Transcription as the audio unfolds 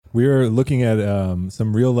We are looking at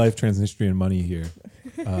some real life Transnistrian money here,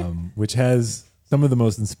 which has some of the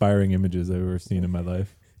most inspiring images I've ever seen in my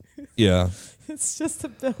life. Yeah. It's just a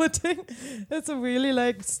building. It's a really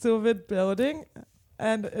like stupid building.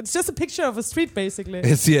 And it's just a picture of a street, basically.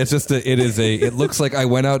 It looks like I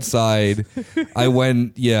went outside.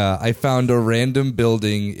 I found a random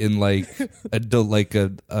building in like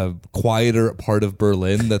a quieter part of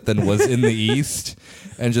Berlin that then was in the east,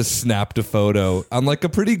 and just snapped a photo on like a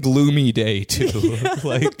pretty gloomy day too.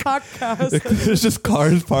 Like Parked cars. there's just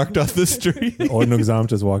cars parked on the street. Ordnungsamt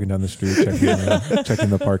just walking down the street, checking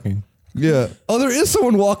the parking. Yeah. Oh, there is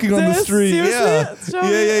someone walking on the street. Seriously? Yeah.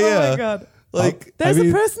 Oh my God. Like There's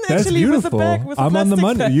a person that's actually with a beautiful. bag with a I'm on the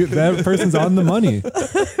plastic money. bag. That person's on the money.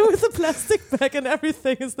 With a plastic bag and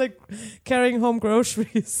everything. Is like carrying home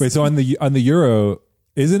groceries. Wait, so on the euro,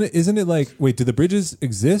 isn't it like, wait, do the bridges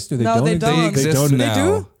exist or they No, don't they exist? don't. They exist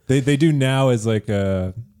now. They do now as like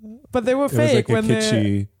a But they were it was fake like a when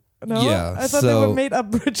kitschy. No, Yeah, I thought they so- were made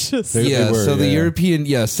up bridges. They were, so the yeah. European,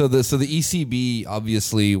 so the ECB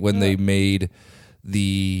obviously when they made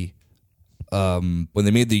the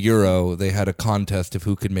euro, they had a contest of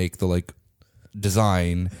who could make the like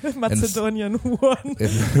design. Macedonian won.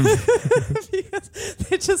 Because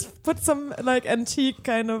they just put some like antique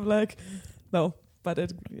kind of like but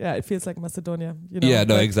it feels like Macedonia. You know? Yeah,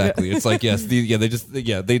 no, like, exactly. It's like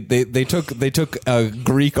they took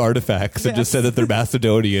Greek artifacts and just said that they're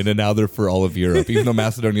Macedonian, and now they're for all of Europe, even though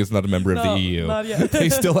Macedonia is not a member of No, the EU. not yet. They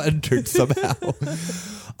still entered somehow.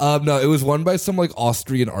 No, it was won by some like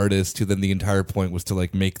Austrian artist who then the entire point was to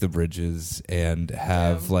like make the bridges and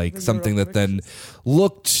have like the something Euro that then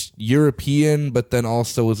looked European, but then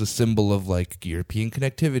also was a symbol of like European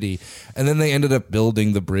connectivity. And then they ended up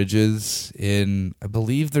building the bridges in, I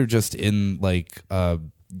believe they're just in like,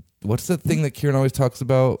 what's the thing that Kieran always talks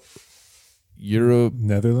about? Europe?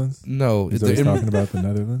 Netherlands? No, He's it's always talking about the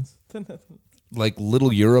Netherlands. like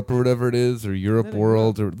Little Europe or whatever it is, or Europe Little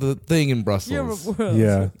World, or the thing in Brussels. Europe world.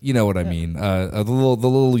 Yeah. You know what I mean? The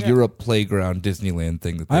little Europe playground Disneyland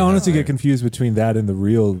thing. That they I honestly have get confused between that and the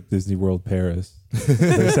real Disney World Paris.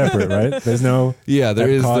 They're separate, right? There's no. Yeah,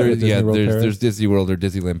 Epcot or Disney World Paris? there's Disney World or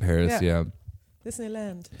Disneyland Paris. Yeah.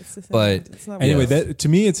 Disneyland. It's Disneyland. But it's not Anyway, real. that to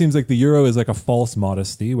me it seems like the euro is like a false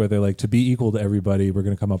modesty where they're like, to be equal to everybody, we're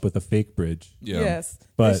going to come up with a fake bridge. Yes.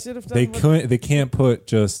 But should have done they what- couldn't. They can't put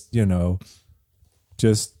just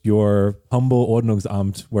your humble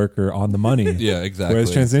Ordnungsamt worker on the money. Yeah, exactly.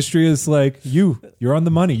 Whereas Transnistria is like you're on the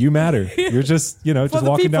money. You matter. You're just just the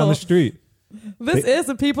walking down people. the street. This is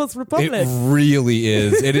a People's Republic. It really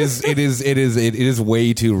is. It is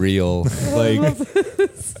way too real. Like,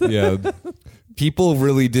 yeah. People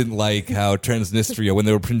really didn't like how Transnistria, when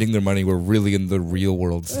they were printing their money, were really in the real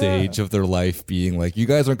world stage of their life, being like, you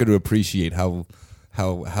guys aren't going to appreciate how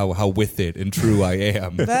with it and true I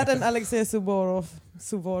am. That and Alexei Suvorov.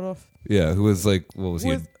 Yeah, who was like, what was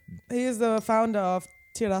he? He is the founder of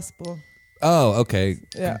Tiraspol. Oh, okay.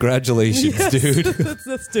 Yeah. Congratulations, Yes, dude. That's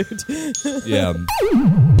this dude. Yeah.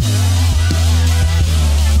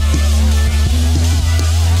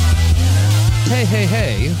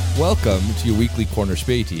 Hey. Welcome to your weekly Corner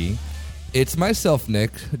Spatey. It's myself,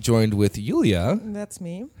 Nick, joined with Yulia That's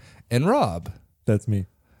me. and Rob. That's me.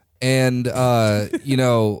 And,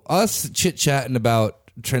 us chit-chatting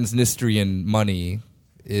about Transnistrian money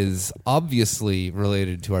is obviously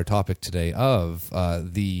related to our topic today of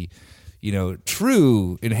the,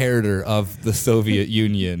 true inheritor of the Soviet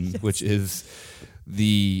Union, which is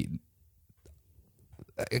the...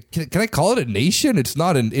 Can I call it a nation? It's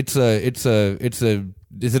not an. It's a. Is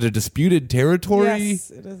it a disputed territory?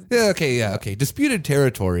 Yes, it is. Yeah. Okay. Disputed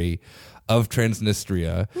territory of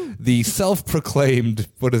Transnistria. The self-proclaimed.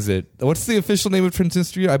 What is it? What's the official name of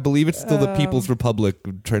Transnistria? I believe it's still the People's Republic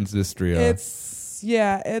of Transnistria. It's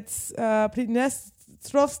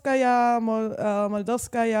Pridnestrovskaya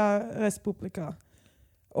Moldovskaya Respublika.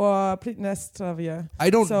 Or Pridnestrovia. I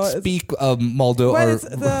don't speak Moldovan.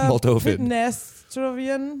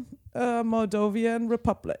 Pridnestrovian Moldovan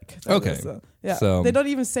Republic. Okay. Yeah. So- they don't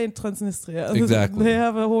even say Transnistria. Exactly. They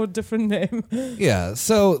have a whole different name. Yeah,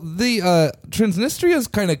 so the Transnistria has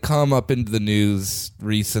kind of come up into the news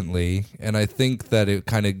recently, and I think that it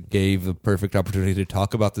kind of gave the perfect opportunity to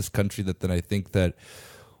talk about this country that then I think that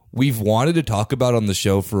we've wanted to talk about on the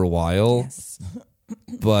show for a while,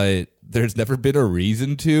 but there's never been a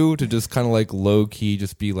reason to just kind of like low key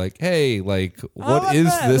just be like, hey, like what is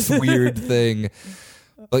this weird thing?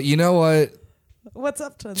 But you know what? What's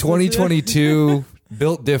up, Transnistria? 2022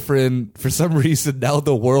 built different. For some reason, now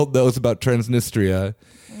the world knows about Transnistria,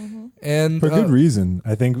 and For good reason.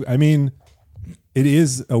 I mean, it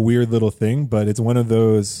is a weird little thing, but it's one of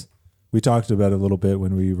those we talked about a little bit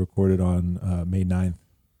when we recorded on May 9th.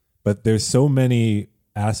 But there's so many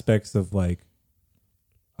aspects of like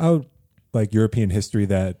European history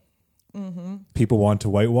that people want to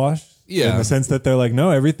whitewash. Yeah. In the sense that they're like,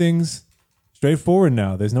 no, everything's straightforward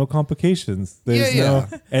now. There's no complications.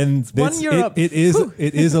 There's and one Europe. It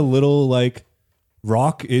is a little like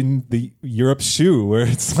rock in the Europe's shoe where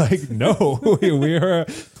it's like, no, we are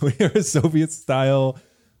a Soviet style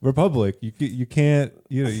republic. You can't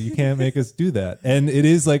make us do that. And it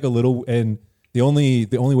is like a little, and the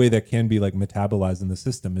only way that can be like metabolized in the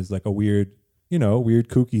system is like a weird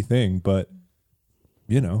kooky thing, but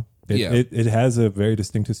it has a very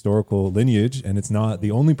distinct historical lineage, and it's not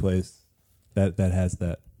the only place that has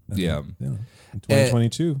that. Yeah. In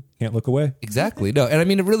 2022, can't look away. Exactly. No, and I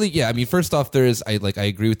mean, it really, I mean, first off, I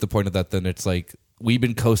agree with the point of that. Then it's like we've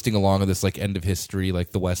been coasting along on this like end of history,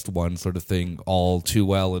 like the West won sort of thing, all too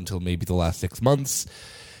well until maybe the last 6 months.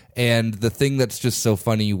 And the thing that's just so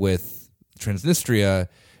funny with Transnistria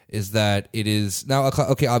is that it is now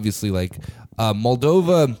okay. Obviously, like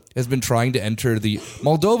Moldova has been trying to enter the.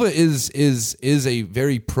 Moldova is a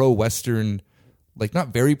very pro-Western. Like not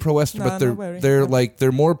very pro-Western, but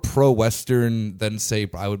they're more pro-Western than, say,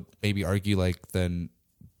 I would maybe argue than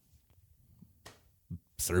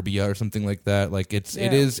Serbia or something like that. Like it's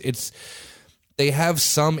they have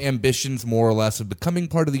some ambitions more or less of becoming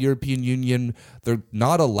part of the European Union. They're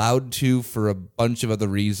not allowed to for a bunch of other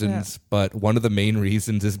reasons, but one of the main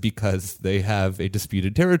reasons is because they have a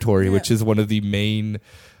disputed territory, which is one of the main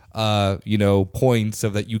points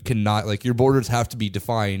of that. You cannot, like, your borders have to be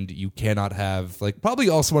defined. You cannot have, like, probably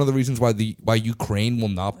also one of the reasons why Ukraine will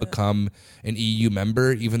not become an EU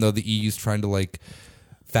member, even though the EU is trying to like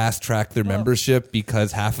fast track their membership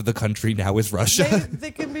because half of the country now is Russia.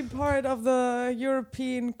 They can be part of the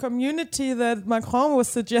European community that Macron was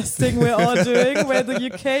suggesting we're all doing, where the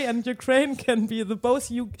UK and Ukraine can be both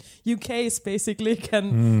UKs basically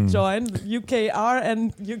can join. UKR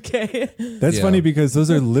and UK. That's funny because those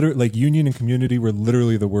are literally like union and community were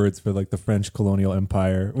literally the words for like the French colonial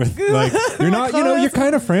empire. With like you're not, you're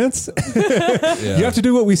kind of France. You have to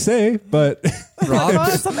do what we say, but Rob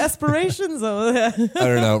has some aspirations over there. I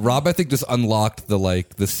don't know. Rob, I think, just unlocked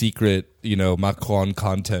the secret, Macron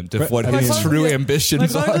content of what his true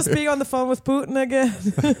ambitions Macron are. just being on the phone with Putin again.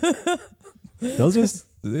 They'll just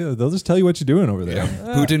tell you what you're doing over there.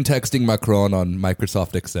 Yeah. Putin texting Macron on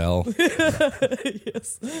Microsoft Excel.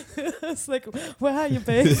 Yes. It's like, where are you,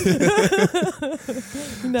 babe? You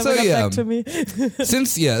never got back to me.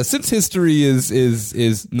 Since history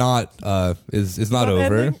is not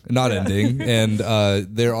over, ending, and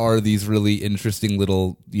there are these really interesting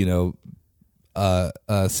little,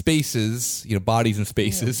 spaces, bodies and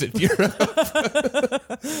spaces in Europe.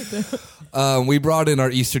 We brought in our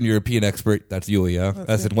Eastern European expert, that's Yulia,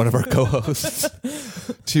 as in one of our co-hosts,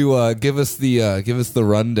 to give us the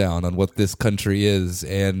rundown on what this country is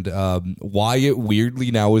and why it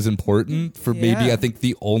weirdly now is important for maybe I think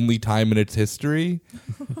the only time in its history.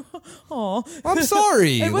 Oh, I'm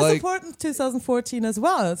sorry. It was important 2014 as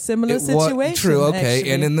well. Similar situation. True. Okay,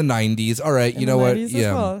 actually. and in the 90s. All right. You know what?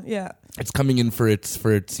 Yeah. Well. Yeah. It's coming in for its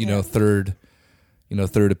third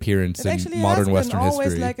appearance in modern Western history.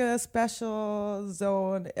 Always like a special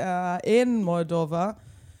zone in Moldova,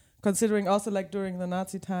 considering also like during the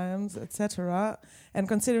Nazi times, etc., and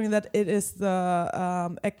considering that it is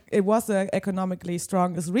it was the economically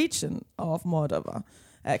strongest region of Moldova.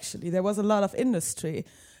 Actually, there was a lot of industry,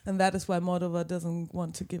 and that is why Moldova doesn't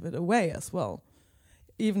want to give it away as well,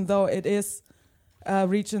 even though it is a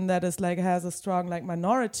region that is like has a strong like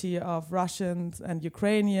minority of Russians and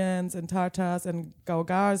Ukrainians and Tatars and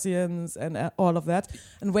Gagauzes and all of that,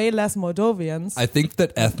 and way less Moldovians. I think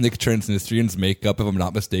that ethnic Transnistrians make up, if I'm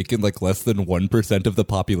not mistaken, like less than 1% of the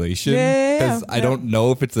population. Because I don't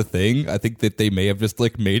know if it's a thing. I think that they may have just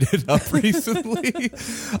like made it up recently.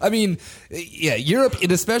 I mean, Europe,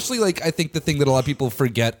 and especially like I think the thing that a lot of people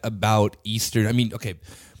forget about Eastern. I mean, okay.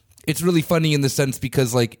 It's really funny in the sense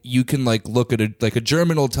because like you can like look at a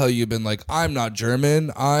German will tell you, been like, I'm not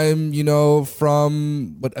German, I'm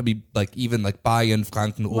from what I mean, like even like Bayern,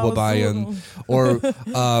 Franken, Oberbayern, or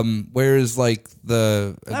whereas like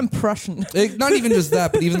I'm Prussian. Not even just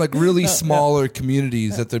that, but even like really smaller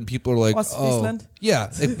communities that then people are like, Ostfriesland.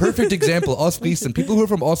 a perfect example. Ostfriesland. People who are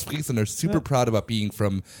from Ostfriesland are super proud about being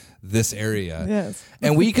from this area. Yes.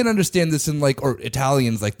 And we can understand this in like, or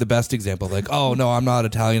Italians, like the best example, like, oh no, I'm not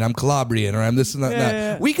Italian, I'm Calabrian, or I'm this and that. and that.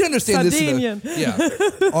 Yeah. We can understand Sardinian.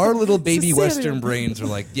 this. Our little baby Sicilian. Western brains are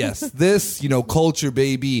like, yes, this, culture,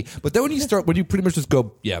 baby. But then when you pretty much just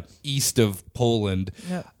go, east of Poland,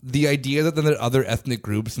 the idea that then there are other ethnic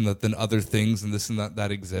groups and that then other things and this and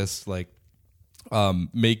that exists, like,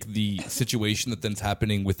 make the situation that then's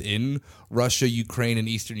happening within Russia, Ukraine, and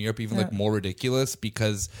Eastern Europe even like more ridiculous,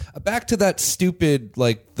 because back to that stupid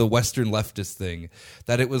like the Western leftist thing,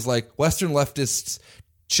 that it was like Western leftists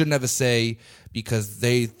shouldn't have a say because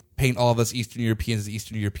they paint all of us Eastern Europeans as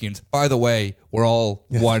Eastern Europeans. By the way, we're all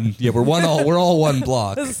one. Yeah, we're all one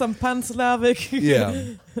block. This is some pan-Slavic.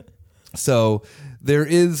 Yeah. So there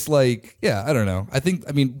is like, I don't know.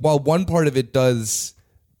 I mean, while one part of it does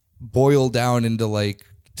boil down into like,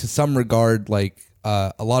 to some regard, like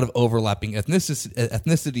a lot of overlapping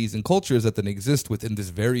ethnicities and cultures that then exist within this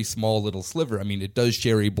very small little sliver. I mean, it does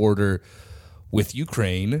share a border with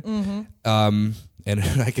Ukraine, and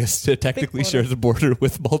I guess it technically shares a border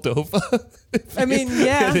with Moldova. I mean,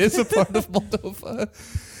 yeah. It is a part of Moldova.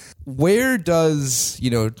 Where does,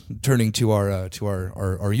 turning to our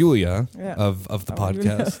Yulia of the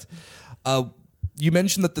podcast, you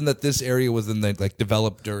mentioned that this area was then like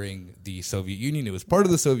developed during the Soviet Union. It was part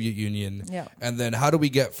of the Soviet Union. Yeah. And then how do we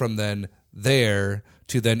get from then there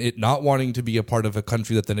to then it not wanting to be a part of a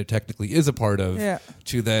country that then it technically is a part of,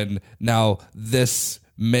 to then now this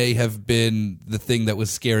may have been the thing that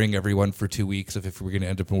was scaring everyone for 2 weeks if we were going to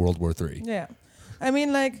end up in World War III. Yeah. I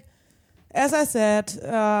mean, like, as I said,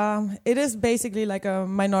 it is basically like a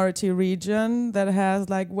minority region that has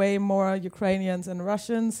like way more Ukrainians and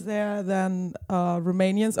Russians there than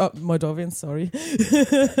Romanians. Oh, Moldovians, sorry.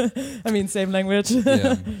 I mean, same language.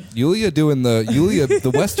 Yeah.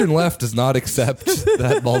 The Western left does not accept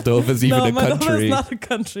that Moldova's even a country. Moldova is not a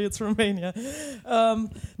country, it's Romania.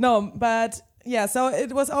 No, but yeah, so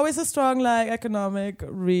it was always a strong like economic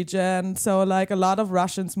region. So like a lot of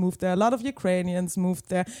Russians moved there, a lot of Ukrainians moved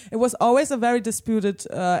there. It was always a very disputed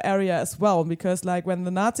area as well, because like when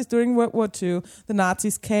the Nazis during World War II, the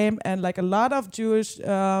Nazis came and like a lot of Jewish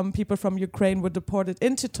people from Ukraine were deported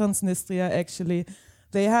into Transnistria. Actually,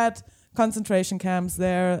 they had concentration camps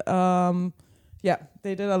there.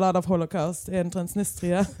 They did a lot of Holocaust in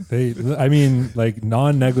Transnistria. Like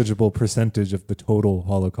non-negligible percentage of the total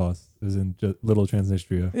Holocaust is in little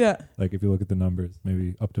Transnistria. Yeah. Like if you look at the numbers,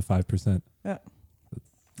 maybe up to 5%. Yeah.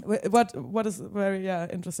 What is very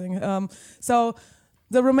interesting. So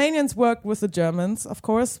the Romanians worked with the Germans, of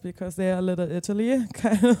course, because they are Little Italy.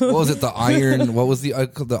 What was it? The iron? What was the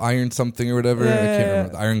iron something or whatever? I can't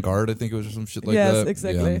remember. The Iron Guard, I think it was, or some shit like that. Yes,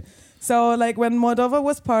 exactly. Yeah. So, like, when Moldova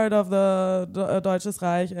was part of the Deutsches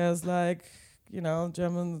Reich as, like,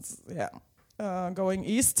 Germans, going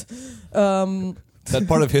east. That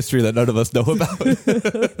part of history that none of us know about.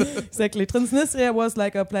 Exactly. Transnistria was,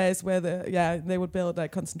 like, a place where, they would build,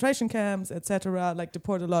 like, concentration camps, etc., like,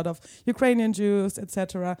 deport a lot of Ukrainian Jews,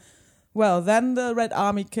 etc. Well, then the Red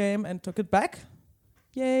Army came and took it back.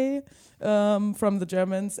 Yay. From the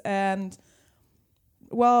Germans. And...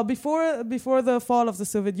 well, before the fall of the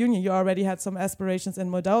Soviet Union, you already had some aspirations in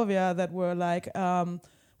Moldova that were like,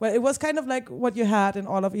 it was kind of like what you had in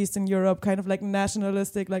all of Eastern Europe, kind of like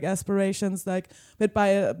nationalistic like aspirations, like but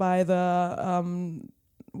by the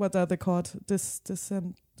what are they called?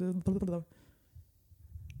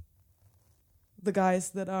 The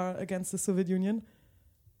guys that are against the Soviet Union.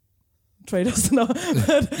 Traitors, no.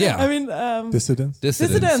 I mean, dissidents.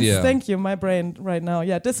 Dissidents. Yeah. Thank you. My brain right now.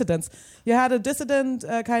 Yeah, dissidents. You had a dissident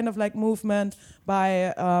kind of like movement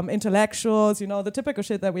by intellectuals. The typical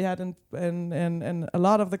shit that we had in a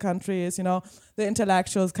lot of the countries. The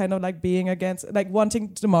intellectuals kind of like being against, like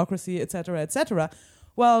wanting democracy, etc., etc.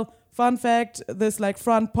 Well, fun fact: this like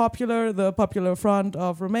the Popular Front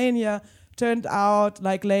of Romania, turned out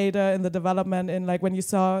like later in the development in like when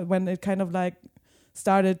it kind of like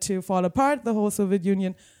started to fall apart, the whole Soviet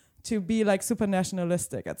Union, to be like super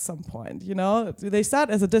nationalistic at some point. They start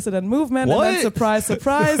as a dissident movement, and then surprise,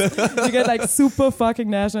 surprise, you get like super fucking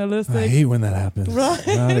nationalistic. I hate when that happens. Right?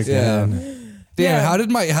 Not again. Damn, Yeah. how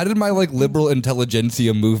did my like liberal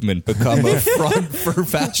intelligentsia movement become a front for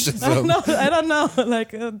fascism? I don't know.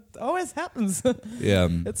 Like it always happens. Yeah.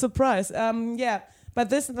 It's a surprise. But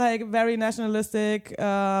this like very nationalistic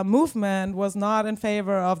movement was not in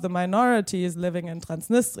favor of the minorities living in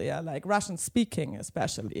Transnistria, like Russian speaking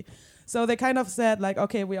especially. So they kind of said like,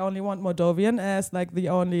 okay, we only want Moldovan as like the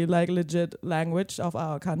only like legit language of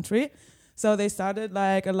our country. So they started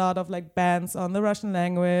like a lot of like bans on the Russian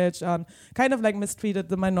language, on kind of like mistreated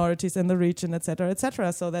the minorities in the region, etc.,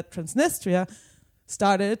 etc. So that Transnistria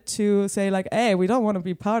started to say like, hey, we don't want to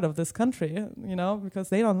be part of this country, because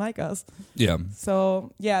they don't like us. Yeah.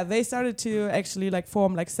 So yeah, they started to actually like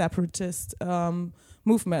form like separatist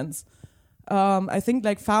movements. I think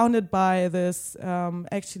like founded by this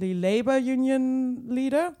actually labor union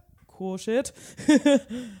leader. Cool shit.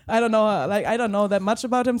 I don't know that much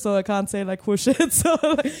about him, so I can't say like cool shit. So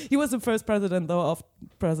he was the first president of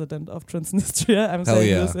Transnistria. I'm Hell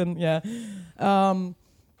saying yeah. this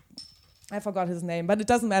I forgot his name, but it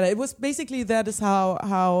doesn't matter. It was basically that is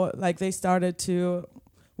how like they started to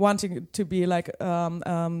wanting to be like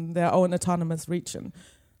their own autonomous region.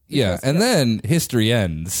 Yeah, and then history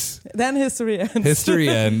ends. Then history ends. History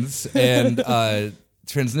ends, and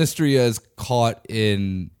Transnistria is caught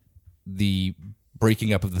in the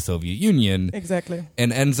breaking up of the Soviet Union. Exactly.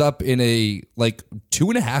 And ends up in a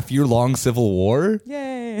 2.5 year long civil war.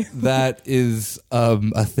 Yay. That is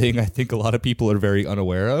a thing I think a lot of people are very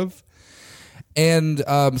unaware of. And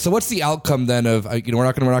so what's the outcome then of we're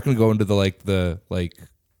not going to go into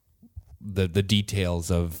the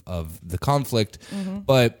details of the conflict,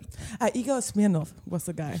 but Igor Smirnov was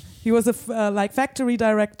the guy. He was a factory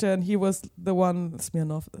director, and he was the one.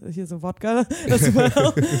 Smirnov, he's a vodka as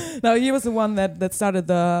well. No, he was the one that started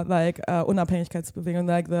the Unabhängigkeitsbewegung,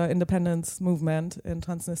 like the independence movement in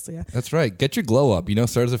Transnistria. That's right. Get your glow up.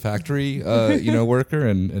 Start as a factory worker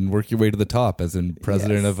and work your way to the top as in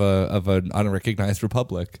president Yes. of an unrecognized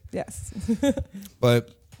republic. Yes.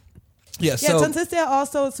 But yeah, so Transnistria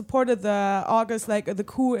also supported the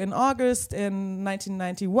coup in August in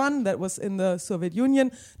 1991 that was in the Soviet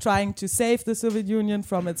Union, trying to save the Soviet Union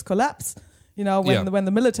from its collapse. When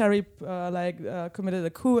the military committed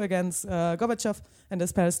a coup against Gorbachev and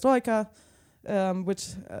his perestroika, which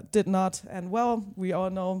did not end well. We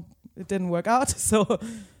all know it didn't work out, so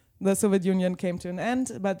the Soviet Union came to an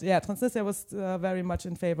end. But yeah, Transnistria was very much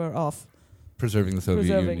in favor of preserving the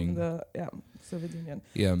Soviet Union. Soviet Union.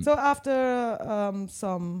 Yeah. So after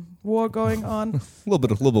some war going on, a little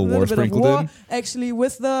bit of war sprinkled in. Actually,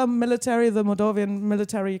 with the military, the Moldovan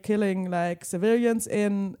military killing like civilians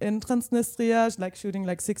in Transnistria, like shooting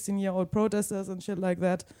like 16-year-old protesters and shit like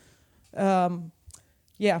that.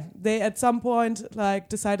 They at some point like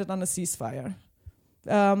decided on a ceasefire.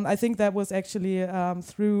 I think that was actually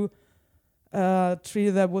through a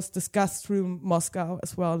treaty that was discussed through Moscow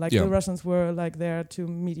as well. Like the Russians were like there to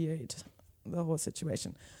mediate the whole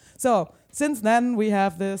situation. So since then we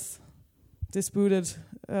have this disputed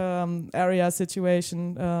area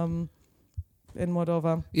situation in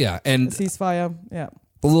Moldova. Yeah, and a ceasefire. Yeah.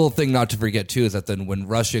 The little thing not to forget too is that then when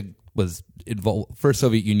Russia was involved, first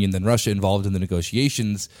Soviet Union, then Russia involved in the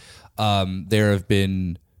negotiations, there have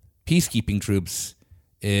been peacekeeping troops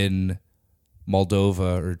in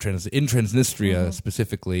Moldova or in Transnistria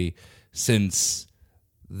specifically since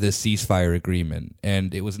the ceasefire agreement.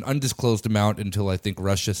 And it was an undisclosed amount until I think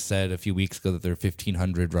Russia said a few weeks ago that there are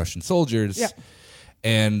 1,500 Russian soldiers. Yeah.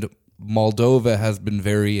 And Moldova has been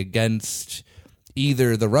very against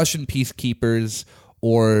either the Russian peacekeepers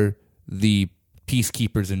or the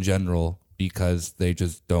peacekeepers in general, because they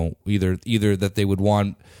just don't either that they would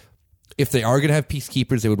want, if they are going to have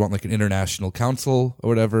peacekeepers, they would want like an international council or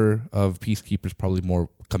whatever of peacekeepers, probably more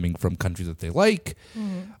coming from countries that they like,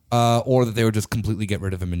 or that they would just completely get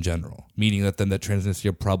rid of them in general, meaning that then that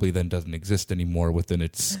Transnistria probably then doesn't exist anymore within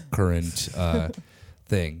its current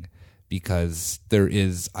thing, because there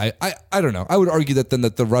is, I don't know, I would argue that then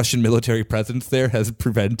that the Russian military presence there has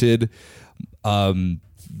prevented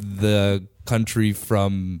the country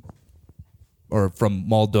from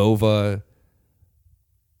Moldova,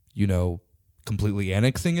 completely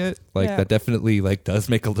annexing it. That definitely does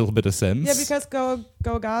make a little bit of sense. Yeah, because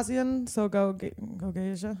Gagauzien, so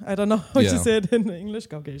Gaugasia, I don't know how to say it in English,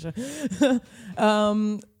 Gaugasia,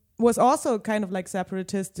 was also kind of like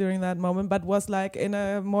separatist during that moment, but was like in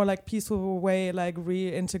a more like peaceful way, like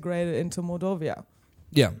reintegrated into Moldova.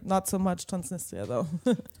 Yeah. Not so much Transnistria though.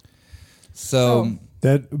 So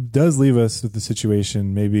that does leave us with the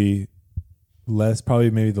situation maybe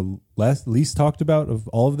the least talked about of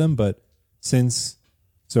all of them, but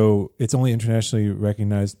so it's only internationally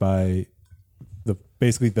recognized by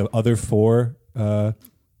basically the other four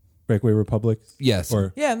breakaway republics. Yes.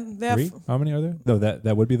 Or yeah, three? How many are there? No,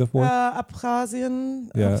 that would be the four. Abkhazia,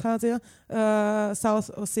 South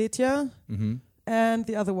Ossetia, and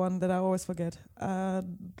the other one that I always forget.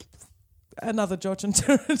 Another Georgian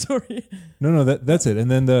territory. No, that's it. And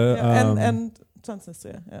then and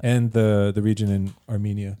Transnistria. Yeah. And the region in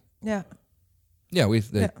Armenia. Yeah. Yeah,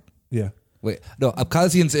 Yeah. Wait, no,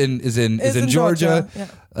 Abkhazians is in Georgia. Yeah.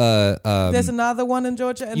 There's another one in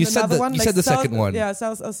Georgia, and you said another the, one. You like said the South, second one. Yeah,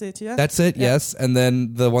 South Ossetia. That's it. Yeah. Yes, and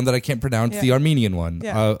then the one that I can't pronounce, the Armenian one.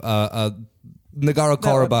 Yeah.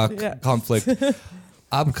 Nagorno-Karabakh conflict.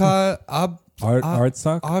 Artsakh.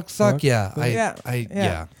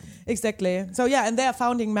 Yeah. Exactly. So and they are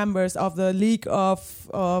founding members of the League of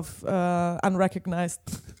Unrecognized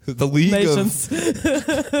the League Nations. That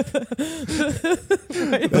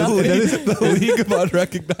is the League of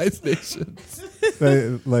Unrecognized Nations.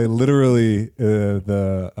 like literally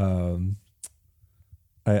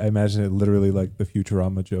I imagine it literally like the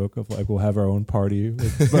Futurama joke of like we'll have our own party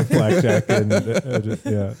with blackjack and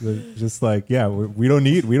just like we don't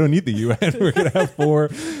need the UN. We're gonna have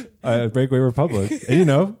 4 breakaway republics, and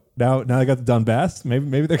now I got the Donbass.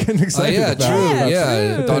 Maybe they're getting excited. True.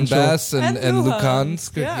 Donbass and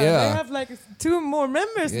Luhansk. Yeah, they have like 2 more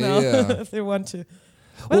members now if they want to.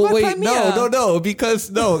 Well, wait, no,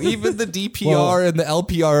 because even the DPR and the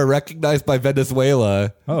LPR are recognized by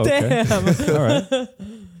Venezuela. Oh, okay. Damn. All right.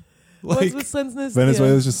 What's with Transnistria?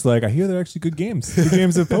 Venezuela's just like, I hear they're actually good games. Good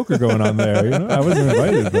games of poker going on there. I wasn't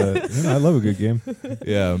invited, but I love a good game.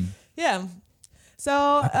 Yeah. Yeah.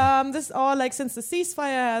 So this all like since the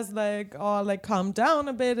ceasefire has like all like calmed down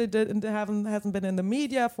a bit. It hasn't been in the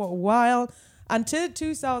media for a while until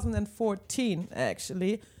 2014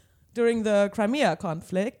 actually, during the Crimea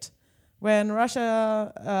conflict, when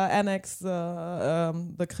Russia annexed the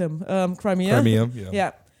Crimea.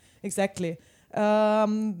 Yeah, exactly.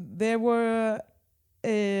 There were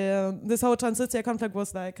this whole Transnistria conflict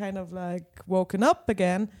was like kind of like woken up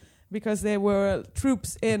again because there were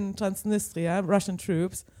troops in Transnistria, Russian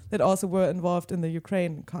troops, that also were involved in the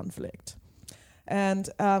Ukraine conflict. And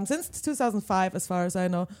since 2005, as far as I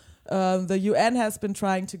know, the UN has been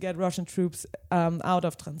trying to get Russian troops out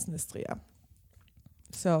of Transnistria.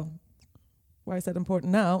 So, why is that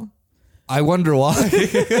important now? I wonder why.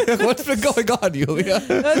 What's been going on, Julia?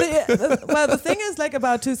 Well, the thing is, like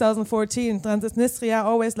about 2014, Transnistria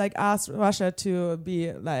always like asked Russia to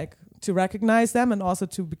be like to recognize them and also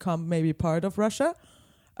to become maybe part of Russia.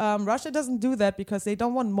 Russia doesn't do that because they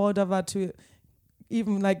don't want Moldova to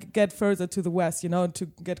even like get further to the west, to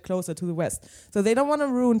get closer to the west. So they don't want to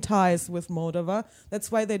ruin ties with Moldova.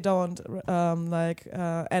 That's why they don't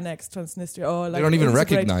annex Transnistria or like they don't even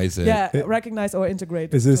recognize it. Yeah, recognize or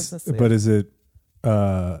integrate. Is it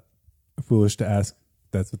foolish to ask?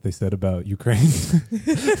 That's what they said about Ukraine.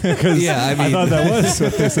 I thought that was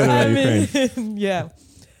what they said about Ukraine. Yeah.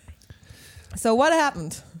 So what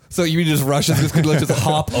happened? So you mean just Russia's just going to just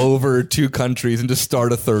hop over 2 countries and just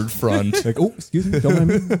start a third front? Like, oh, excuse me, don't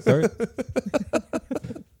mind me. Sorry.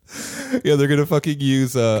 Yeah, they're going to fucking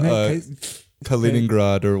use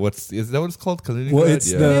Kaliningrad or is that what it's called? Kaliningrad? Well,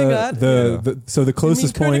 it's so the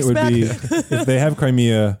closest point would be if they have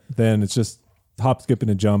Crimea, then it's just hop, skip,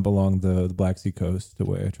 and a jump along the Black Sea coast to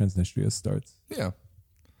where Transnistria starts. Yeah.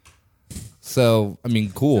 So, I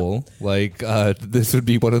mean, cool. Like, this would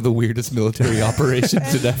be one of the weirdest military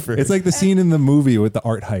operations in ever. It's like the scene in the movie with the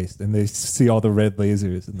art heist, and they see all the red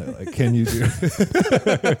lasers, and they're like, "Can you do?"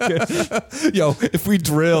 Yo, if we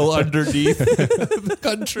drill underneath the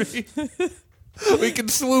country, we can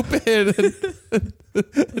swoop in and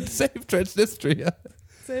save Transnistria.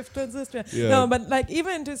 Yeah. No, but like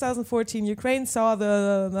even in 2014, Ukraine saw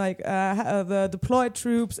the deployed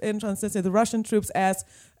troops in Transnistria, the Russian troops, as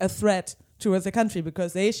a threat towards the country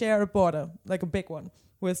because they share a border, like a big one,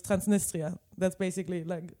 with Transnistria. That's basically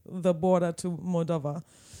like the border to Moldova.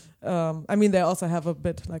 I mean, they also have a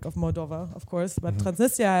bit like of Moldova, of course, but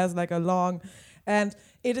Transnistria has like a long, and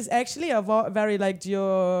it is actually a very like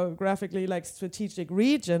geographically like strategic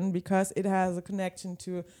region because it has a connection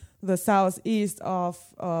to the southeast of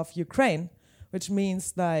Ukraine, which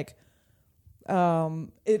means like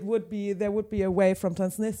there would be a way from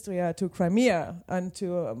Transnistria to Crimea and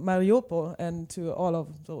to Mariupol and to all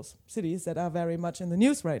of those cities that are very much in the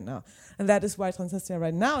news right now. And that is why Transnistria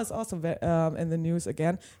right now is also in the news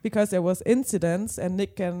again, because there was incidents, and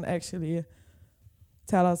Nick can actually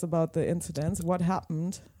tell us about the incidents. What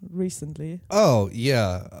happened recently? Oh,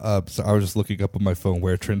 yeah. So I was just looking up on my phone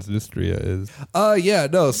where Transnistria is.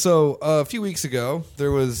 So a few weeks ago,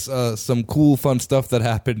 there was some cool, fun stuff that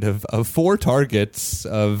happened of 4 targets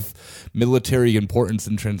of military importance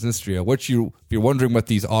in Transnistria. If you're wondering what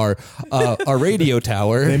these are, a radio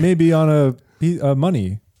tower. They may be on a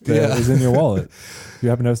money that is in your wallet. If you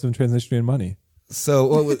happen to have some Transnistrian money.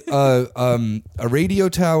 So a radio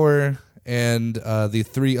tower. And the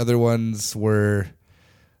 3 other ones were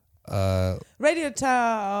radio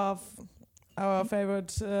tower of our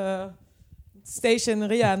favorite station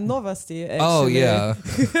RIA Novosti. Actually. Oh yeah,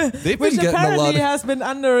 they've Which been getting a lot. apparently Of, has been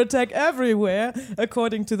under attack everywhere,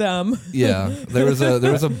 according to them. yeah, there was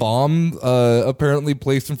a bomb apparently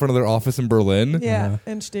placed in front of their office in Berlin. Yeah,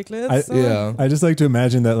 in Steglitz. Yeah. I just like to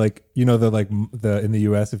imagine that, like, you know, the in the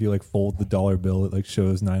US, if you like fold the dollar bill, it like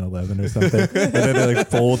shows 9/11 or something, and then they like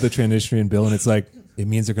fold the Transnistrian bill, and it's like, it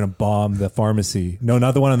means they're going to bomb the pharmacy. No,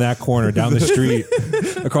 not the one on that corner, down the street,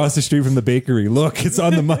 across the street from the bakery. Look, it's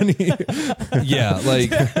on the money. Yeah, like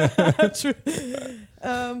True.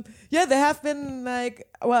 Yeah, there have been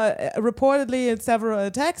reportedly in several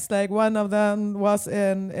attacks. Like one of them was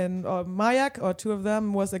in Mayak, or two of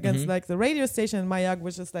them was against like the radio station in Mayak,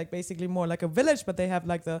 which is like basically more like a village, but they have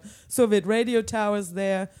like the Soviet radio towers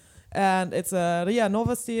there. And it's a RIA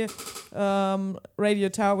Novosti radio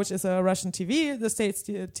tower, which is a Russian TV, the state's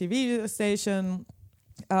TV station.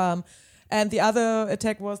 And the other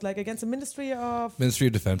attack was like against the Ministry of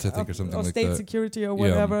Defense, I think, or something or like State that. Security or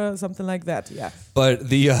whatever, something like that. Yeah. But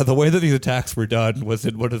the way that these attacks were done was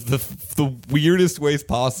in one of the weirdest ways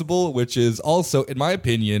possible, which is also, in my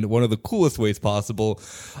opinion, one of the coolest ways possible,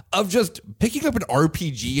 of just picking up an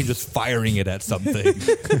RPG and just firing it at something.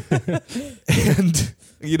 And,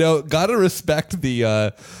 you know, gotta respect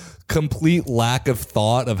the complete lack of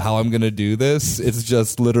thought of how I'm going to do this. It's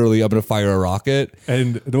just literally, I'm going to fire a rocket.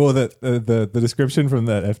 And well, the description from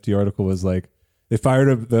that FT article was like, they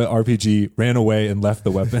fired the RPG, ran away, and left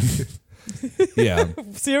the weapon. Yeah.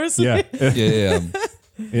 Seriously? Yeah. Yeah.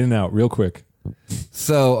 In and out real quick.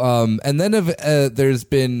 So, and then there's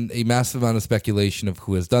been a massive amount of speculation of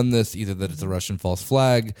who has done this, either that it's a Russian false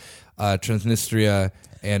flag, Transnistria,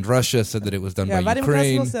 and Russia said that it was done by Vadim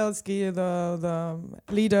Ukraine. Krasnoselski, the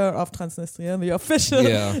leader of Transnistria, the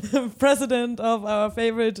official president of our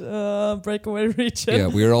favorite breakaway region. Yeah,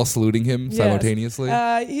 we are all saluting him Yes. simultaneously.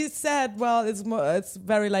 He said, well, it's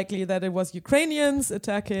very likely that it was Ukrainians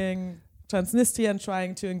attacking Transnistria and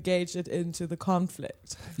trying to engage it into the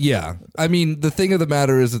conflict. Yeah. I mean, the thing of the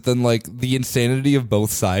matter is that then, like, the insanity of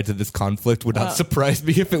both sides of this conflict would not surprise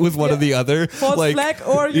me if it was one or the other. False like, flag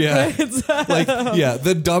or Ukraine's. Like, yeah,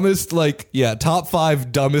 the dumbest, like, yeah, top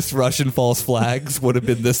 5 dumbest Russian false flags would have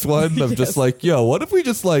been this one. Of just like, yo, what if we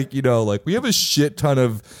just, like, you know, like, we have a shit ton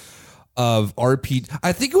of RPG.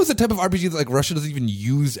 I think it was a type of RPG that like Russia doesn't even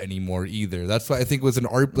use anymore either. That's why I think it was it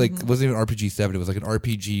wasn't even RPG 7. It was like an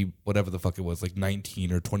RPG whatever the fuck it was, like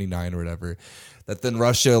 19 or 29 or whatever. That then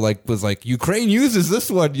Russia like was like, Ukraine uses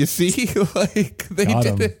this one. You see, like they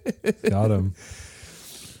did it. Got him.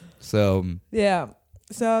 So yeah.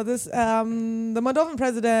 So this the Moldovan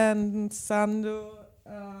president Sandu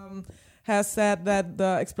has said that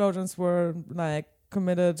the explosions were like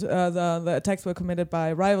committed, the attacks were committed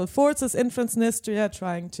by rival forces in Transnistria,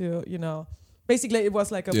 trying to, you know, basically it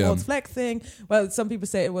was like a false flag thing. Well, some people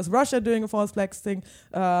say it was Russia doing a false flag thing.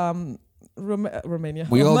 Romania.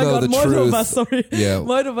 We all know the Moldova, truth. Sorry, Yeah.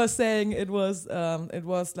 Moldova saying it was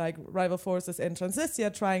like rival forces in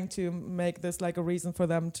Transnistria trying to make this like a reason for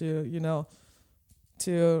them to, you know,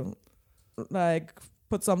 to like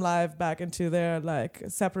put some life back into their like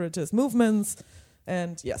separatist movements.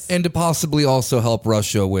 And yes. And to possibly also help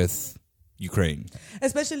Russia with Ukraine.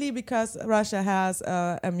 Especially because Russia has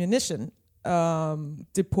ammunition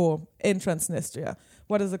depot in Transnistria.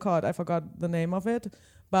 What is it called? I forgot the name of it.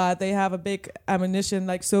 But they have a big ammunition,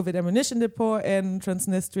 like Soviet ammunition depot in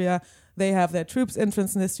Transnistria. They have their troops in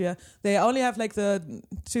Transnistria. They only have like the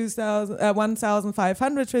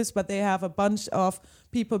 1,500 troops, but they have a bunch of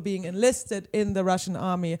people being enlisted in the Russian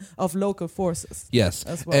army of local forces. Yes.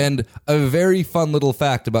 As well. And a very fun little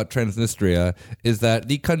fact about Transnistria is that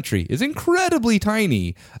the country is incredibly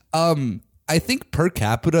tiny. I think per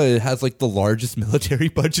capita it has like the largest military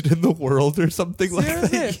budget in the world or something like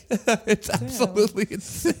that. It's absolutely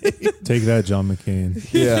insane. Take that, John McCain.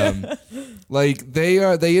 Yeah. Like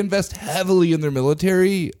they invest heavily in their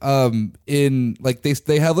military. In like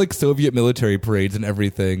they have like Soviet military parades and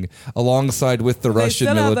everything alongside with the Russian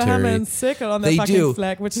they still military. Have the hammer and sickle on their They fucking do.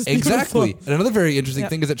 flag, which is exactly. beautiful. And another very interesting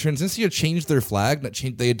thing is that Transnistria changed their flag.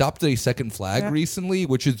 They adopted a second flag recently,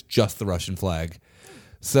 which is just the Russian flag.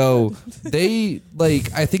 So they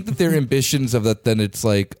like, I think that their ambitions of that, then it's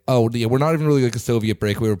like, oh yeah, we're not even really like a Soviet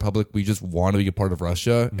breakaway republic. We just want to be a part of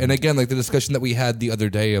Russia. Mm-hmm. And again, like the discussion that we had the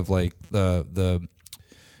other day of like the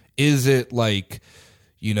is it like,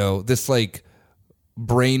 you know, this like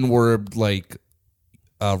brain-wormed like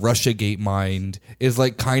Russiagate mind is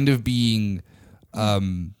like kind of being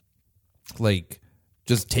like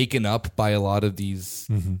just taken up by a lot of these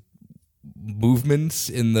movements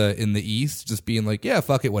in the East, just being like, yeah,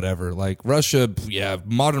 fuck it, whatever. Like Russia, yeah,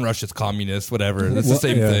 modern Russia's communist, whatever. It's the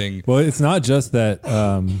same thing. Well, it's not just that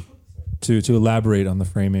to elaborate on the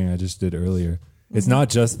framing I just did earlier, it's not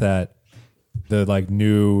just that the like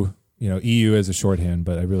new, EU as a shorthand,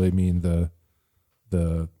 but I really mean the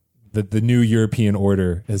new European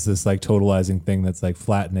order is this like totalizing thing that's like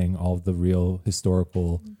flattening all of the real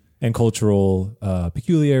historical and cultural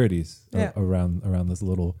peculiarities around this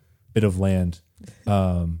little bit of land.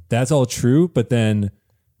 That's all true, but then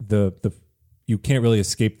the you can't really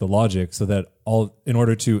escape the logic, so that in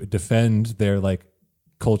order to defend their like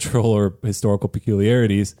cultural or historical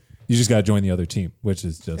peculiarities, you just got to join the other team, which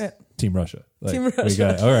is just Team Russia. Like, Team Russia. We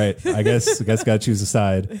got, all right, I guess got to choose a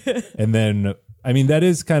side. And then, I mean, that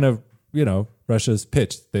is kind of, Russia's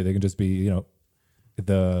pitch. They can just be,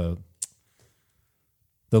 the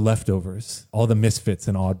leftovers, all the misfits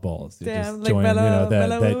and oddballs. You Damn, just like join, that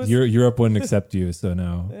Belarus. Europe wouldn't accept you. So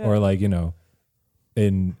now, or like,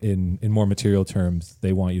 in more material terms,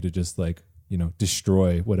 they want you to just like,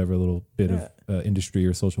 destroy whatever little bit of industry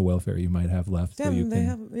or social welfare you might have left. Damn, so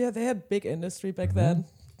you they had big industry back then.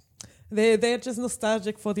 They're just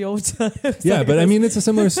nostalgic for the old times. Yeah, but I mean, it's a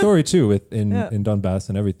similar story too in Donbass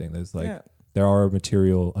and everything. There's like there are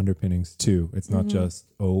material underpinnings too. It's not just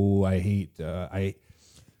I hate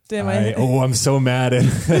I'm so mad at.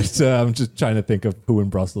 I'm just trying to think of who in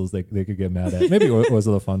Brussels they could get mad at. Maybe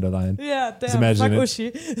Ursula von der Leyen. Yeah, damn. Just imagine Fuck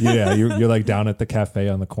it. Ushi. Yeah, you're like down at the cafe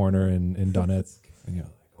on the corner in Donetsk, and you're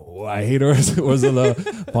like, I hate Ursula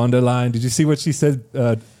von der Leyen. Did you see what she said?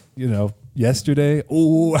 Yesterday.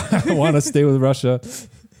 I want to stay with Russia.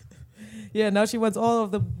 Yeah, now she wants all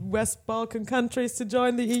of the West Balkan countries to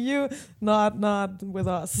join the EU. Not with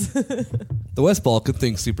us. The West Balkan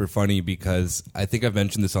thing's super funny because I think I've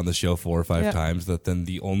mentioned this on the show 4 or 5 times, that then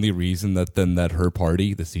the only reason that her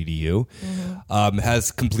party, the CDU,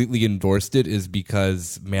 has completely endorsed it is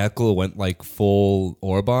because Merkel went like full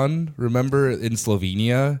Orban, remember, in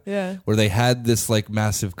Slovenia? Yeah. Where they had this like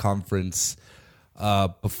massive conference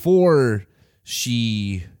before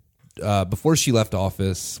she left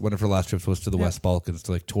office. One of her last trips was to the West Balkans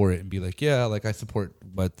to like tour it and be like, I support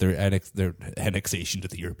what their annexation to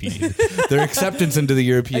the European, their acceptance into the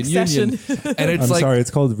European Union. And it's sorry,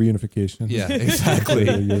 it's called reunification. Yeah, exactly.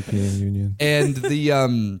 The European Union. And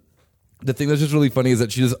the thing that's just really funny is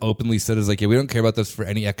that she just openly said is like, we don't care about this for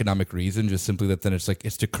any economic reason, just simply that then it's like,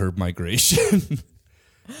 it's to curb migration.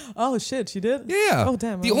 Oh shit, she did? Yeah. Oh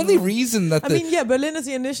damn. The only reason that Berlin is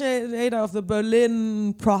the initiator of the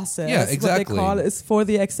Berlin process. Yeah, exactly. What they call it is for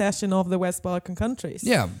the accession of the West Balkan countries.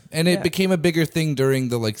 Yeah, and it became a bigger thing during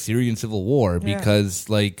the like Syrian civil war because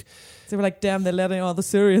like they were like, damn, they're letting all the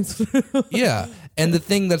Syrians through. Yeah, and the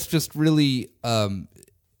thing that's just really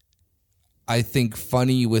I think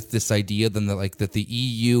funny with this idea then that the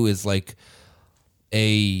EU is like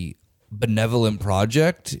a benevolent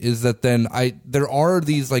project is that then there are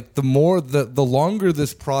these like the longer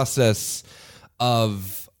this process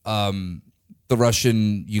of the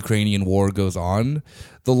Russian-Ukrainian war goes on,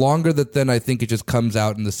 the longer that then I think it just comes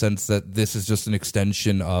out in the sense that this is just an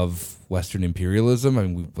extension of Western imperialism. I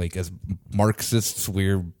mean, as Marxists,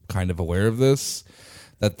 we're kind of aware of this,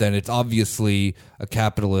 that then it's obviously a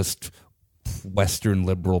capitalist Western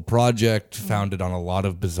liberal project founded on a lot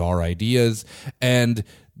of bizarre ideas, and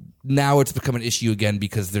now it's become an issue again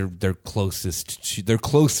because they're closer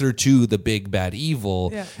to the big bad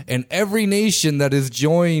evil. Yeah. And every nation that has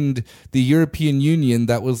joined the European Union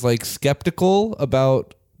that was like skeptical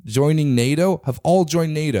about joining NATO have all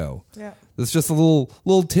joined NATO. Yeah. That's just a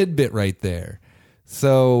little tidbit right there.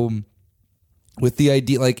 So with the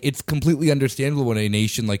idea, like, it's completely understandable when a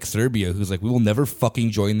nation like Serbia, who's like, we will never fucking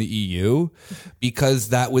join the EU, because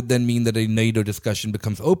that would then mean that a NATO discussion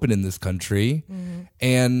becomes open in this country. Mm-hmm.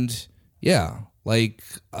 And yeah, like,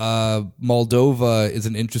 Moldova is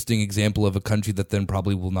an interesting example of a country that then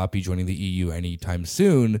probably will not be joining the EU anytime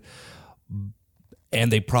soon.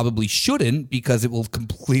 And they probably shouldn't, because it will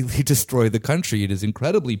completely destroy the country. It is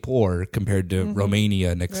incredibly poor compared to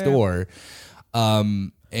Romania next door.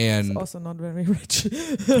 And it's also not very rich.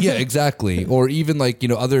 Yeah, exactly. Or even like,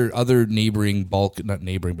 other neighboring Balkan, not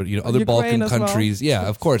neighboring, but, other Ukraine Balkan as countries. Well. Yeah,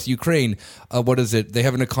 of course. Ukraine, what is it? They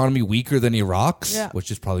have an economy weaker than Iraq's, yeah. which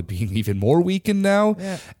is probably being even more weakened now.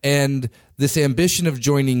 Yeah. And this ambition of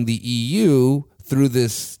joining the EU through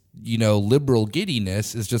this, liberal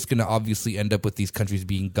giddiness is just going to obviously end up with these countries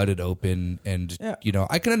being gutted open. And,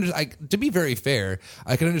 I can to be very fair,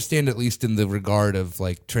 I can understand, at least in the regard of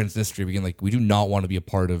like Transnistria being like, we do not want to be a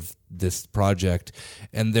part of this project.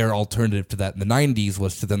 And their alternative to that in the 90s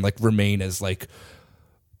was to then like remain as like,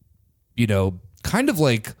 kind of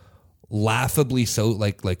like laughably so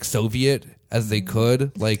like Soviet as they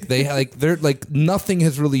could. Like they're like nothing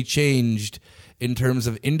has really changed in terms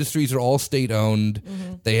of industries are all state owned.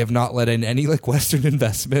 They have not let in any like Western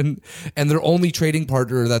investment, and their only trading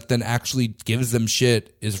partner that then actually gives them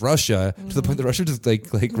shit is Russia. To the point that Russia just like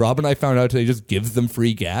Rob and I found out today just gives them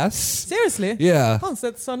free gas. Seriously? Yeah. Oh,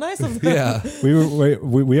 that's so nice of them. Yeah.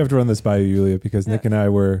 We have to run this by you, Yulia, because Nick and I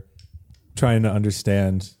were trying to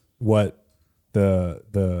understand what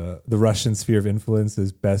the Russian sphere of influence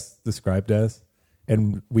is best described as,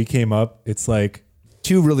 and we came up. It's like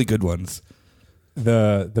Two really good ones.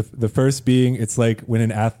 the first being, it's like when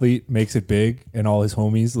an athlete makes it big and all his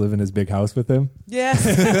homies live in his big house with him. Yes.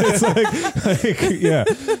 It's like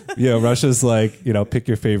Russia's like, pick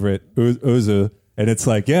your favorite Uzu, and it's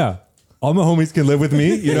like, all my homies can live with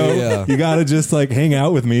me. Yeah. You gotta just like hang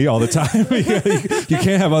out with me all the time. You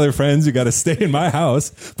can't have other friends. You gotta stay in my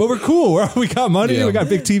house. But we're cool. We got money. Yeah. We got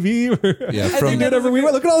big TV. Yeah, I from think that Whatever we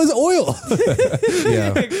want. Look at all this oil.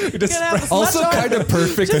 yeah. Just Can have as Also much kind oil. of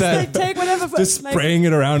perfect Just that like take whatever. just like, spraying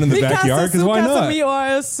it around in the backyard, because why not?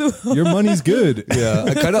 Your money's good.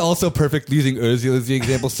 yeah, kind of also perfect using Özil as the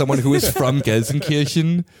example. Someone who is from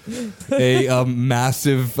Gelsenkirchen, a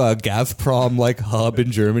massive Gazprom like hub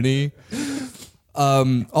in Germany.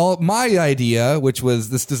 All my idea, which was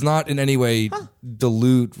this does not in any way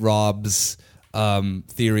dilute Rob's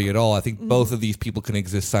theory at all. I think both of these people can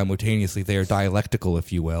exist simultaneously. They are dialectical,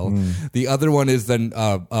 if you will. The other one is then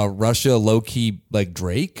Russia low key like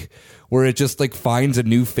Drake, where it just like finds a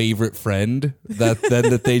new favorite friend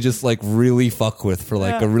that they just like really fuck with for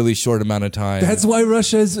like a really short amount of time. That's why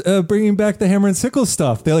Russia is bringing back the hammer and sickle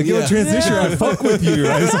stuff. They're like, yo, Yeah. Transnistria, I fuck with you.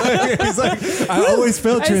 It's like, I always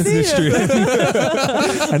felt I see you.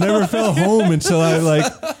 Transnistria. I never felt home until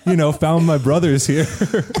I found my brothers here.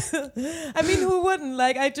 I mean, who wouldn't?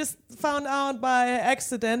 Like, I just found out by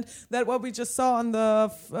accident that what we just saw on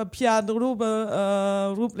the Piat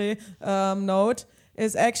Ruble note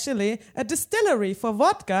is actually a distillery for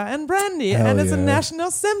vodka and brandy, Hell and it's a yeah. national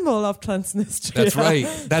symbol of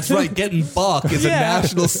Transnistria. That's right. Getting Bach is a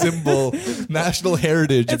national symbol, national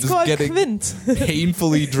heritage. It's Just called getting Quint.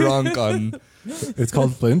 painfully drunk on. It's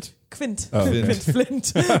called Flint. Quint. Oh, okay.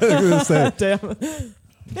 Flint. I was gonna say, Damn.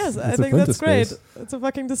 Yes, I It's a think Flint that's great. space. It's a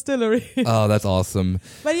fucking distillery. Oh, that's awesome.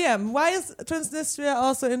 But yeah, why is Transnistria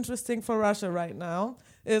also interesting for Russia right now?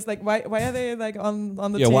 Is like why are they like on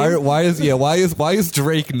the Yeah, team? why is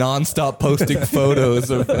Drake nonstop posting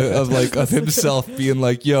photos of himself being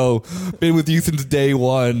like, yo, been with you since day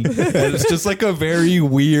one, and it's just like a very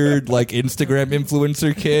weird like Instagram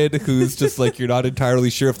influencer kid who's just like you're not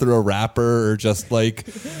entirely sure if they're a rapper or just like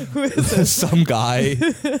Who is it? some guy.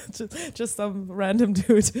 just some random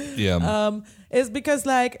dude. Yeah. Is because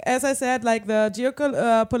like as I said, like the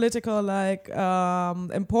geopolitical like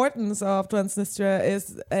importance of Transnistria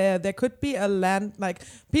is there could be a land like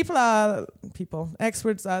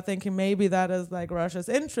experts are thinking maybe that is like Russia's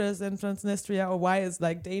interest in Transnistria, or why is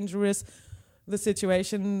like dangerous the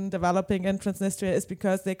situation developing in Transnistria is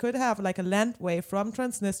because they could have like a landway from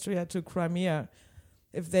Transnistria to Crimea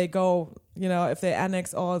if they go, if they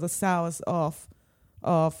annex all the south of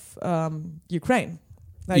Ukraine.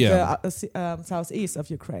 Like the southeast of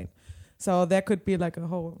Ukraine. So there could be like a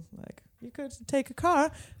whole, like you could take a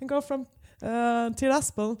car and go from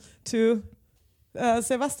Tiraspol to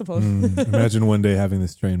Sevastopol. imagine one day having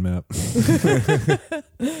this train map.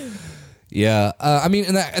 Yeah, I mean,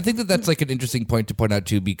 and I think that's like an interesting point to point out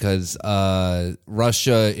too, because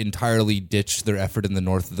Russia entirely ditched their effort in the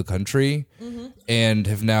north of the country and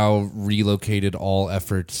have now relocated all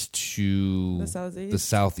efforts to The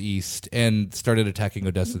southeast and started attacking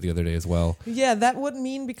Odessa the other day as well. Yeah, that would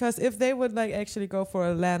mean because if they would like actually go for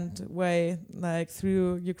a land way like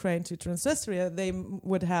through Ukraine to Transnistria, they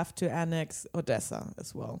would have to annex Odessa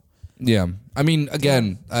as well. Yeah, I mean,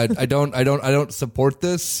 again, I don't support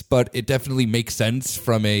this, but it definitely makes sense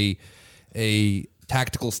from a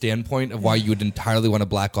tactical standpoint of why you would entirely want to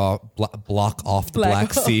block off the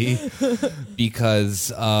Black Sea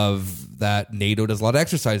because of that NATO does a lot of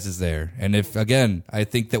exercises there. And if, again, I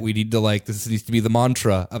think that we need to this needs to be the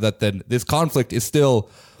mantra of that, then this conflict is still,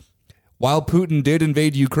 while Putin did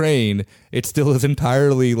invade Ukraine, it still is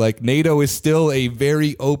entirely NATO is still a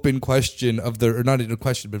very open question or not a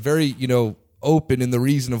question, but very, open in the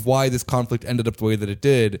reason of why this conflict ended up the way that it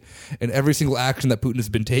did. And every single action that Putin has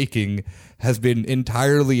been taking has been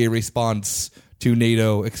entirely a response to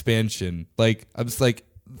NATO expansion. I'm just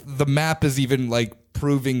the map is even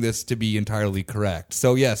proving this to be entirely correct.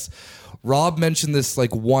 So yes, Rob mentioned this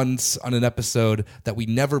once on an episode that we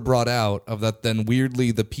never brought out of that. Then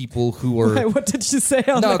weirdly, the people who were Wait, what did you say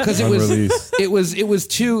on that? because Unreleased. it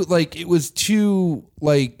was too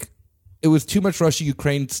it was too much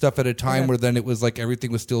Russia-Ukraine stuff at a time Yeah. where then it was like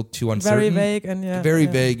everything was still too uncertain. Very vague and Very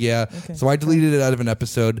vague, yeah. Okay. So I deleted it out of an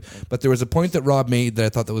episode. But there was a point that Rob made that I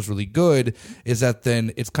thought that was really good, is that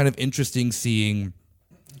then it's kind of interesting seeing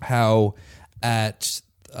how at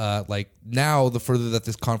like now, the further that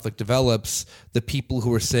this conflict develops, the people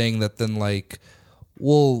who are saying that then like,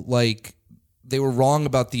 well, like they were wrong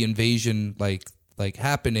about the invasion, like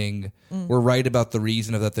happening, were right about the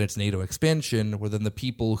reason of that it's NATO expansion, where then the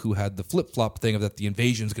people who had the flip-flop thing of that the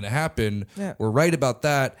invasion is going to happen were right about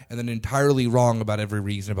that, and then entirely wrong about every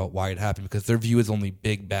reason about why it happened, because their view is only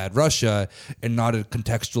big bad Russia and not a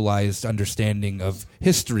contextualized understanding of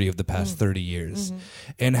history of the past 30 years.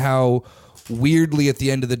 And how weirdly at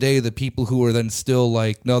the end of the day, the people who are then still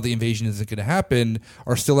like, no, the invasion isn't going to happen,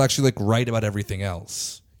 are still actually like right about everything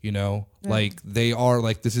else. You know, like they are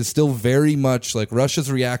like, this is still very much like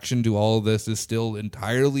Russia's reaction to all of this is still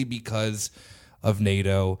entirely because of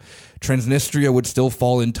NATO. Transnistria would still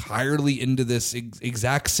fall entirely into this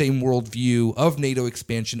exact same worldview of NATO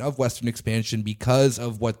expansion, of Western expansion, because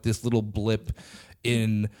of what this little blip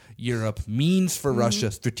in Europe means for Russia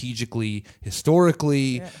strategically,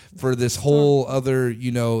 historically, for this whole other,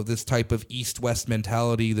 you know, this type of East-West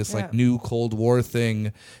mentality, this like new Cold War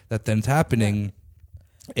thing that then's happening.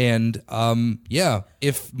 And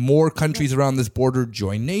if more countries around this border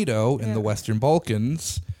join NATO in the Western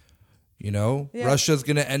Balkans, you know, Russia's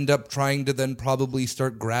going to end up trying to then probably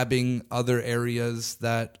start grabbing other areas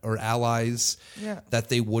that are allies that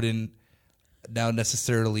they wouldn't now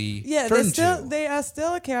necessarily turn to. They are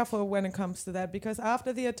still careful when it comes to that, because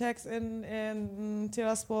after the attacks in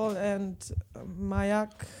Tiraspol and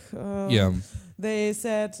Mayak, they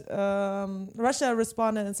said, Russia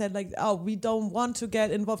responded and said like, oh, we don't want to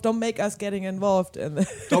get involved. Don't make us getting involved.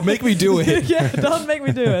 Don't make me do it. Don't make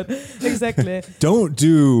me do it. Exactly. Don't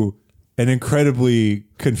do an incredibly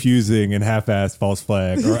confusing and half-assed false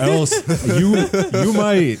flag, or else you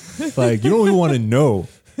might, like, you don't even want to know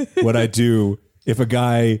what I do if a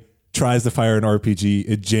guy tries to fire an RPG,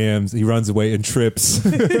 it jams, he runs away and trips,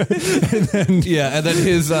 and then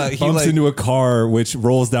his he bumps like into a car which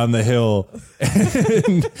rolls down the hill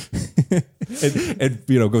and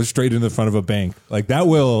you know goes straight into the front of a bank. Like that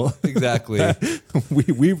will exactly.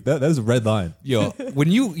 That is a red line. Yo, when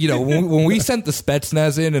when we sent the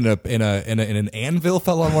Spetsnaz in an anvil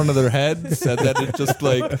fell on one of their heads, said that it just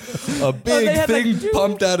like a big thing like,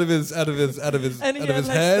 pumped out of his and his like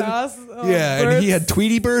head. Stars, and he had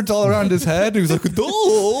Tweety birds all around his head. He was like,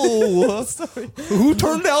 "Oh, who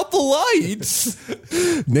turned out the lights?"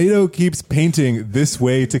 NATO keeps painting "This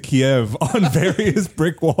way to Kiev" on various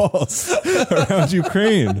brick walls around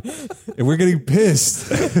Ukraine, and we're getting pissed.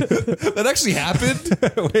 That actually happened.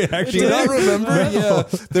 Wait, actually, do you not remember? No. Yeah,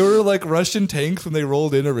 there were like Russian tanks when they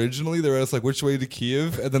rolled in originally. They were asked like which way to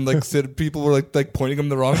Kiev, and then like people were like pointing them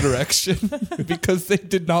the wrong direction because they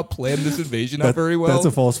did not plan this invasion out very well. That's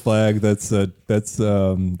a false flag. That's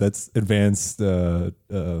advanced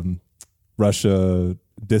Russia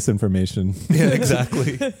disinformation. Yeah,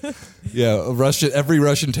 exactly. Yeah, every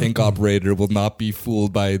Russian tank operator will not be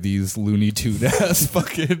fooled by these Looney Tune ass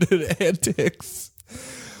fucking antics.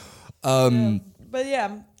 But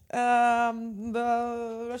yeah,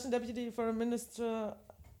 the Russian Deputy Foreign Minister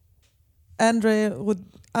Andrew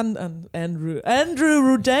Rudenko.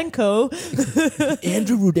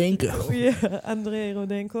 Andrew Rudenko. Yeah, Andrei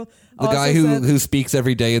Rudenko. The guy who speaks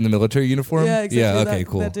every day in the military uniform? Yeah, exactly. Yeah, okay,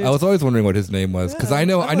 cool. I was always wondering what his name was, because I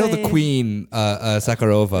know the Queen,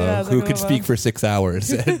 Sakharova, who could speak for 6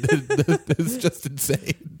 hours. It's just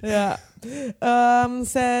insane. Yeah.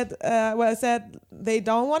 Said they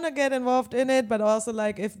don't want to get involved in it, but also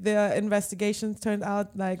like if the investigations turned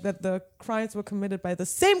out like that the crimes were committed by the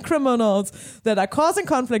same criminals that are causing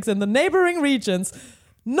conflicts in the neighboring regions.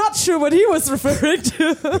 Not sure what he was referring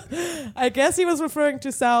to. I guess he was referring to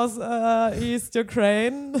East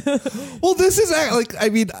Ukraine. Well, this is like, I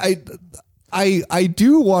mean, I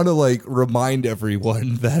do want to like remind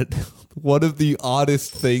everyone that one of the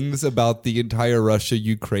oddest things about the entire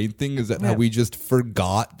Russia-Ukraine thing is that how we just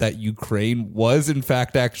forgot that Ukraine was in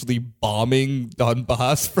fact actually bombing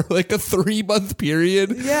Donbass for like a 3-month period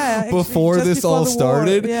before this all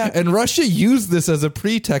started. Yeah. And Russia used this as a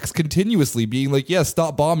pretext continuously, being like, yeah,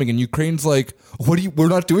 stop bombing. And Ukraine's like, we're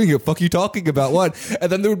not doing it. Fuck you talking about what?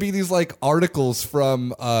 And then there would be these like articles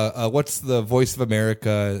from, what's the Voice of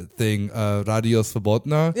America thing? Radio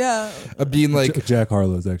Svobodna? Yeah. Being like, Jack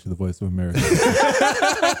Harlow is actually the Voice of America.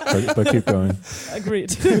 but keep going.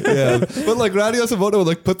 Agreed. Yeah, but like Radio Svobodna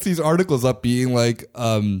like puts these articles up being like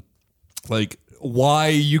why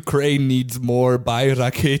Ukraine needs more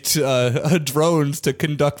Bayraktar drones to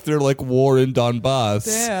conduct their like war in Donbass.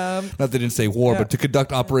 Damn. Not they didn't say war, Yeah. but to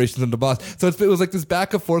conduct operations in Donbass. So it was like this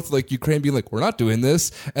back and forth, like Ukraine being like, we're not doing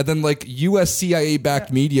this. And then like US CIA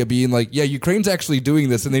backed media being like, yeah, Ukraine's actually doing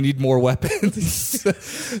this and they need more weapons.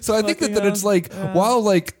 So I think that it's like, while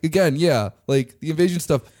like, again, yeah, like the invasion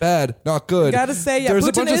stuff, bad, not good. Gotta say, yeah, There's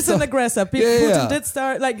a Putin bunch of is an stuff- aggressor. Yeah, yeah, Putin yeah. did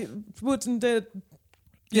start, like, Putin did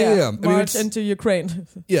Yeah. I mean, march it's- into Ukraine.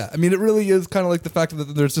 Yeah, I mean, it really is kind of like the fact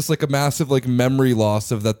that there's just like a massive like memory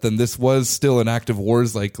loss of that. Then this was still an active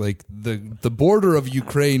wars, like the border of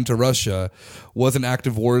Ukraine to Russia was an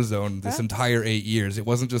active war zone this entire 8 years. It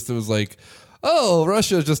wasn't just it was like, oh,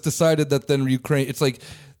 Russia just decided that then Ukraine. It's like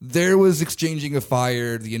there was exchanging of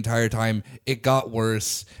fire the entire time. It got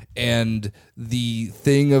worse, and the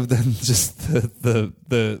thing of them just the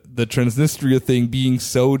Transnistria thing being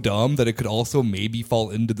so dumb that it could also maybe fall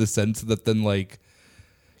into the sense that then like.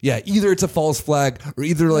 Yeah, either it's a false flag or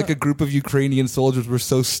either like a group of Ukrainian soldiers were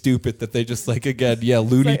so stupid that they just like, again, yeah,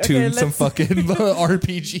 Looney Like, okay, Tunes some let's- fucking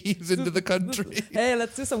RPGs into the country. Hey,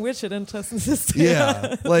 let's do some weird shit in Transnistria.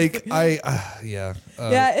 Yeah, like yeah.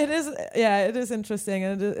 Yeah, it is. Yeah, it is interesting,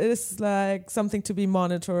 and it is like something to be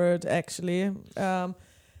monitored, actually,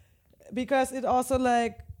 because it also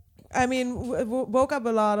like, I mean, woke up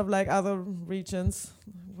a lot of like other regions.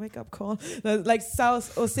 Wake up call, like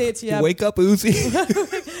South Ossetia. Wake up, Uzi.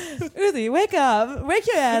 Uzi, wake up! Wake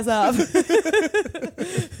your ass up!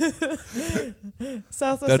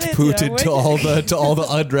 South Ossetia. That's Putin wake- to all the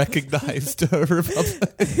unrecognized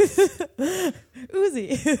republics.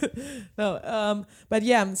 Uzi. No, but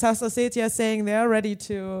yeah, South Ossetia is saying they're ready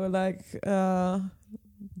to like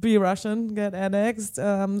be Russian, get annexed.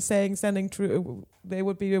 Saying they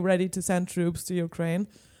would be ready to send troops to Ukraine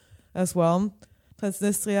as well.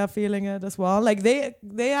 Transnistria feeling it as well. Like they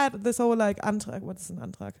had this whole like Antrag. What is an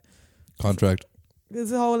Antrag? Contract.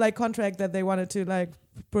 This whole like contract that they wanted to like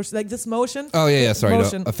push, like this motion. Oh yeah, sorry, no,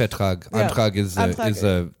 Motion. a Vertrag. Yeah. Antrag is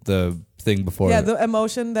Antrag. the thing before. Yeah, the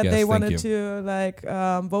emotion that Yes, they thank wanted you. to like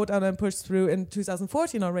vote on and push through in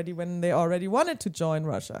 2014 already, when they already wanted to join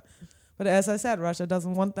Russia. But as I said, Russia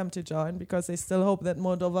doesn't want them to join because they still hope that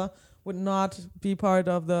Moldova would not be part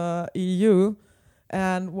of the EU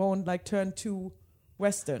and won't like turn too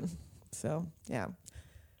Western. So yeah,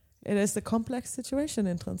 it is a complex situation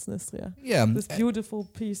in Transnistria. Yeah. This beautiful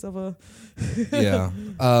piece of a Yeah.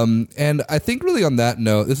 And I think really on that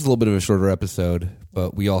note, this is a little bit of a shorter episode,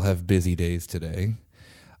 but we all have busy days today.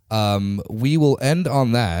 We will end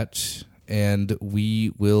on that, and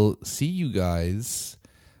we will see you guys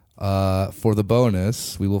for the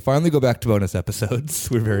bonus. We will finally go back to bonus episodes.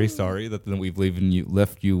 We're very sorry that then we've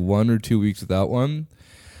left you 1 or 2 weeks without one.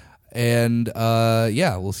 And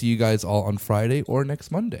yeah, we'll see you guys all on Friday or next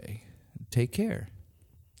Monday. Take care.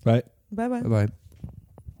 Right. bye bye. Bye-bye.